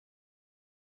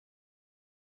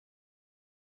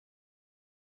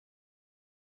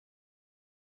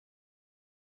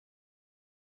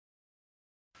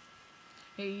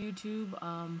Hey YouTube,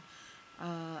 I'm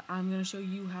going to show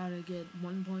you how to get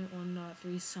 1.1.3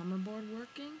 SummerBoard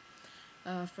working.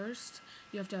 First,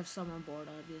 you have to have SummerBoard,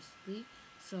 obviously.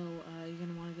 So, you're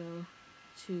going to want to go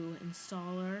to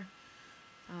Installer.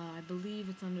 I believe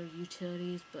it's under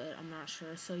Utilities, but I'm not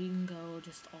sure. So you can go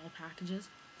just All Packages.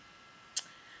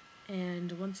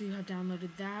 And once you have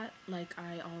downloaded that, like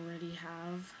I already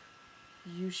have,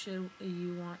 you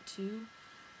want to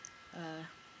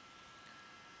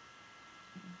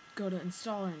go to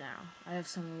Installer now. I have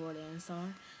SummerBoard and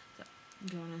Installer. So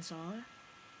go to Installer.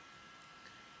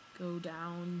 Go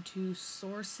down to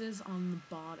Sources on the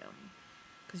bottom,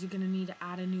 because you're going to need to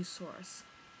add a new source.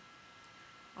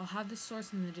 I'll have the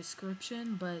source in the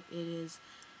description, but it is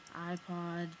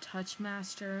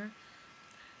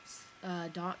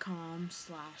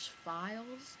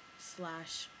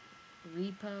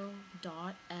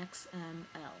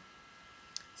iPod-files/repo.xml.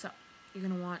 So you're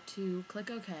going to want to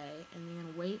click OK, and you're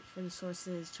going to wait for the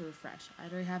sources to refresh. I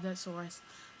already have that source,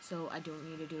 so I don't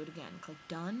need to do it again. Click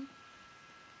Done,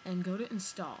 and go to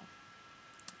Install.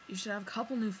 You should have a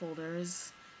couple new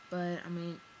folders, but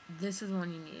this is the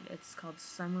one you need. It's called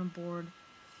SummerBoard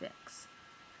Fix.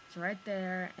 It's right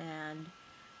there, and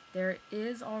there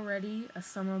is already a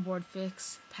SummerBoard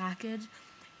Fix package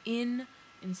in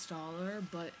Installer,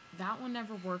 but that one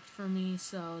never worked for me,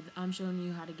 so I'm showing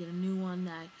you how to get a new one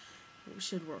that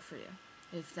should work for you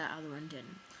if that other one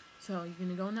didn't. So you're going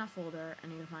to go in that folder,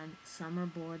 and you're going to find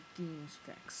SummerBoard Themes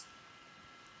Fix.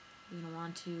 You're going to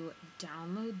want to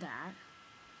download that.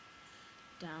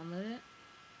 Download it.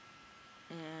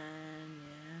 And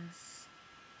yes,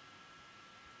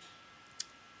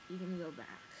 you can go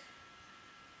back.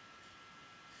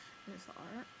 There's the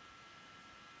art.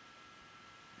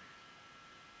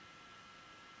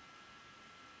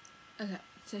 Okay,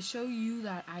 to show you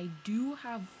that I do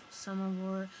have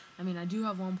SummerBoard, I do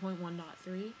have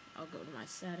 1.1.3. I'll go to my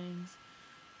settings,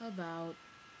 about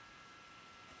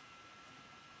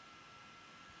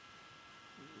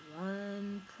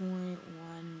 1.1.3.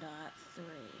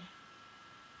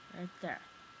 Right there.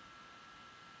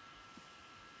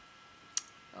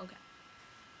 Okay.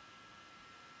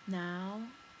 Now,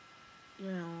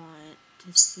 you're going to want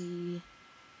to see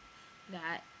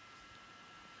that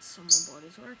SummerBoard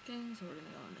is working, so we're going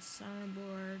to go into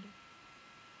SummerBoard,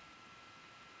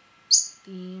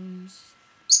 Themes,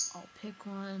 I'll pick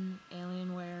one,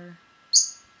 Alienware,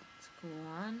 it's a cool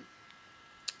one,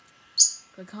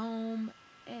 click Home,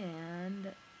 and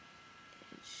it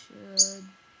should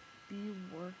be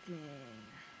working.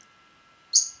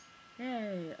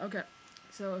 Yay! Okay,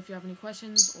 so if you have any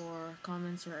questions or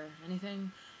comments or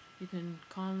anything, you can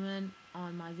comment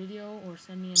on my video or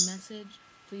send me a message.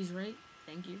 Please rate.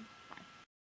 Thank you. Bye.